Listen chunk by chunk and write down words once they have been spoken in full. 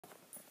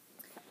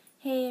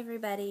Hey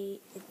everybody,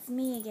 it's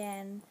me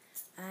again.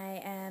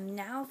 I am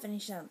now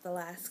finishing up the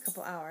last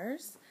couple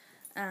hours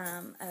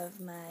of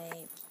my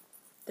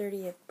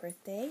 30th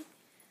birthday.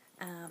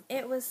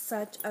 It was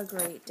such a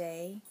great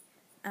day.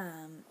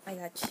 I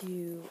got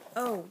to...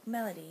 Oh,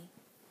 Melody.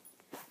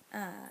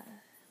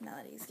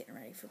 Melody's getting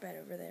ready for bed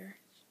over there.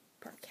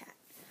 Poor cat.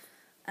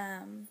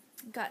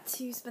 Got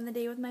to spend the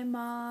day with my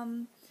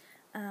mom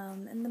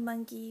and the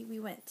monkey.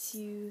 We went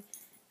to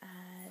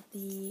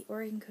the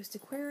Oregon Coast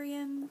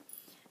Aquarium.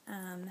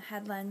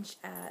 Had lunch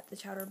at the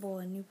Chowder Bowl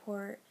in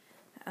Newport.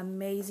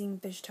 Amazing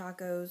fish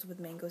tacos with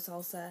mango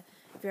salsa.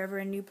 If you're ever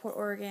in Newport,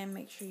 Oregon,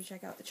 make sure you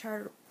check out the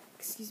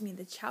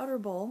Chowder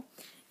Bowl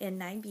in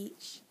Nye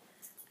Beach.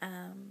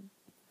 And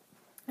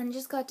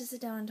just got to sit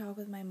down and talk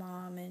with my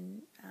mom,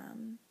 and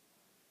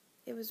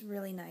it was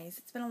really nice.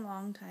 It's been a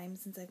long time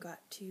since I got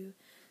to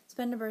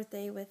spend a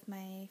birthday with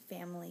my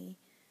family,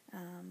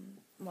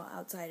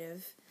 outside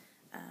of,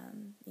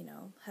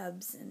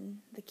 Hubs and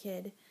the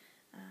kid.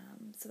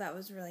 So that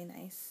was really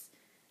nice.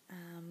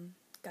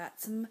 Got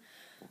some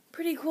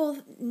pretty cool,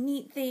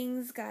 neat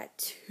things. Got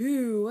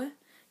 2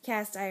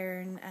 cast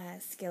iron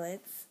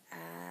skillets.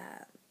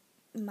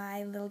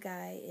 My little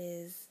guy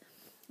is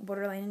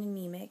borderline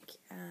anemic,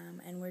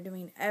 and we're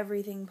doing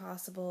everything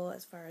possible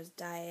as far as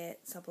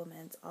diet,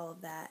 supplements, all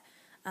of that.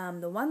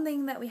 The one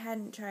thing that we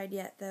hadn't tried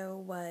yet, though,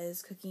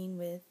 was cooking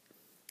with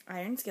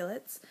iron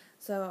skillets.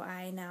 So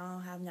I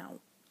now have not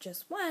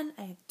just one,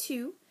 I have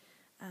 2.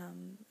 A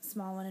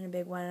small one and a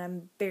big one, and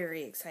I'm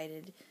very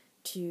excited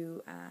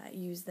to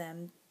use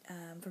them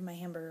for my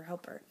hamburger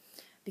helper,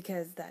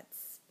 because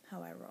that's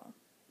how I roll.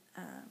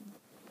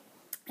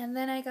 And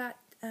then I got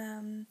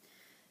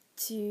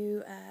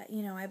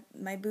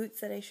my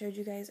boots that I showed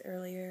you guys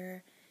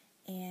earlier,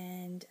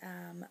 and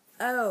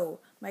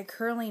my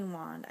curling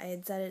wand. I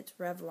had said it's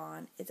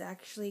Revlon. It's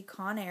actually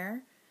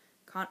Conair.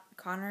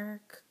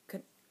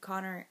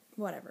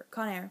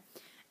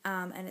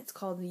 And it's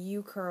called the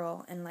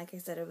U-Curl, and like I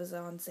said, it was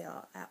on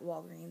sale at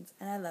Walgreens,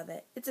 and I love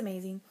it. It's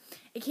amazing.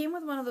 It came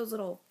with one of those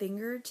little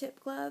fingertip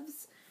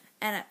gloves,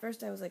 and at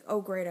first I was like, oh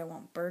great, I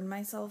won't burn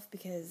myself,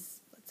 because,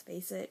 let's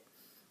face it,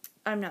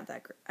 I'm not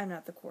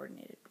the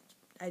coordinated.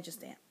 I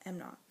just am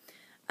not.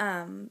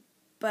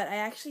 But I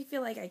actually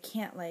feel like I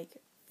can't,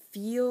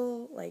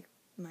 feel,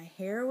 my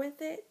hair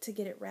with it to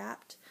get it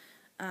wrapped.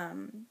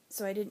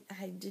 So I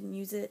didn't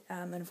use it,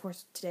 and of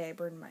course today I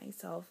burned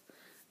myself.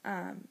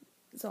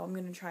 So I'm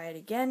going to try it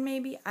again,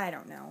 maybe. I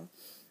don't know.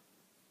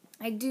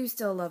 I do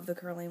still love the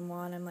curling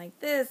wand. I'm like,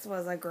 this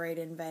was a great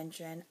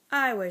invention.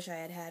 I wish I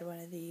had had one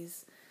of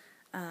these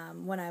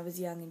when I was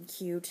young and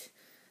cute.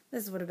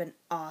 This would have been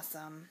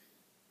awesome.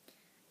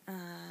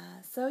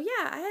 So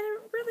yeah, I had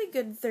a really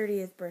good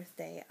 30th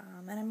birthday,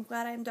 and I'm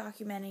glad I'm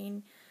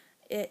documenting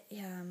it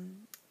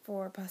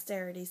for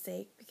posterity's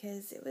sake,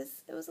 because it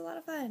was a lot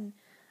of fun.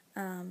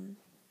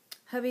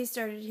 Hubby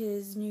started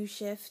his new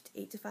shift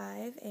 8 to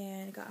 5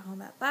 and got home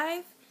at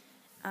 5,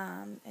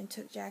 and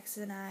took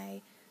Jackson and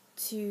I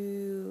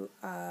to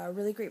a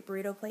really great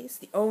burrito place,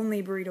 the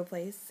only burrito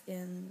place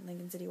in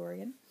Lincoln City,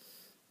 Oregon,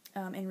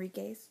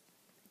 Enrique's.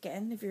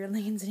 Again, if you're in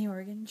Lincoln City,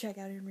 Oregon, check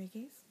out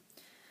Enrique's.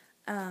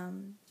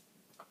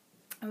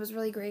 It was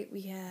really great.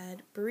 We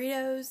had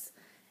burritos,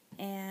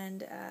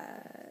 and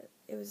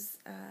it was,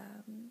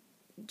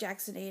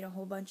 Jackson ate a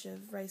whole bunch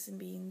of rice and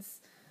beans.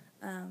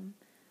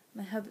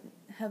 My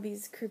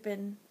hubby's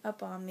creeping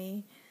up on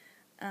me,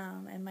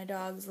 and my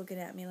dog's looking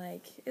at me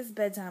like, it's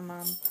bedtime,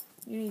 Mom.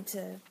 You need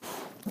to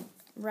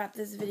wrap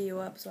this video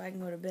up so I can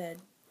go to bed.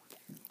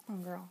 Oh,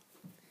 girl.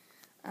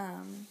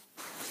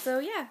 So,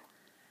 yeah.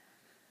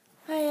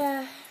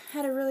 I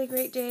had a really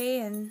great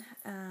day, and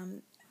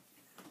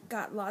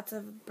got lots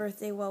of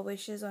birthday well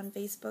wishes on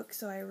Facebook,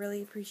 so I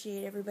really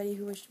appreciate everybody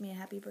who wished me a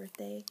happy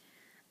birthday.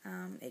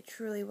 It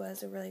truly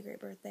was a really great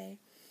birthday.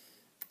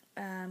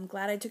 I'm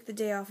glad I took the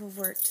day off of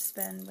work to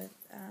spend with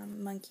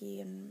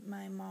Monkey and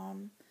my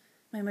mom,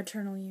 my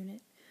maternal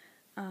unit.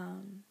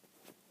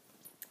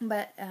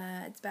 But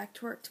it's back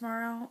to work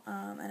tomorrow,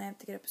 and I have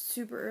to get up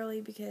super early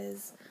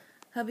because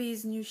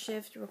hubby's new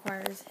shift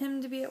requires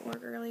him to be at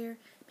work earlier.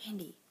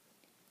 Mandy,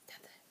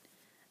 stop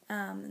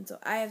that. And so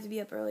I have to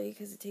be up early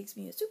because it takes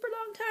me a super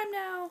long time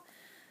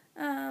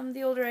now.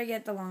 The older I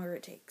get, the longer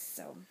it takes,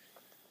 so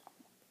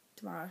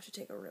tomorrow should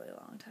take a really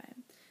long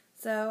time.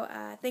 So,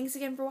 thanks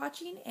again for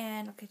watching,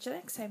 and I'll catch you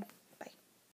next time.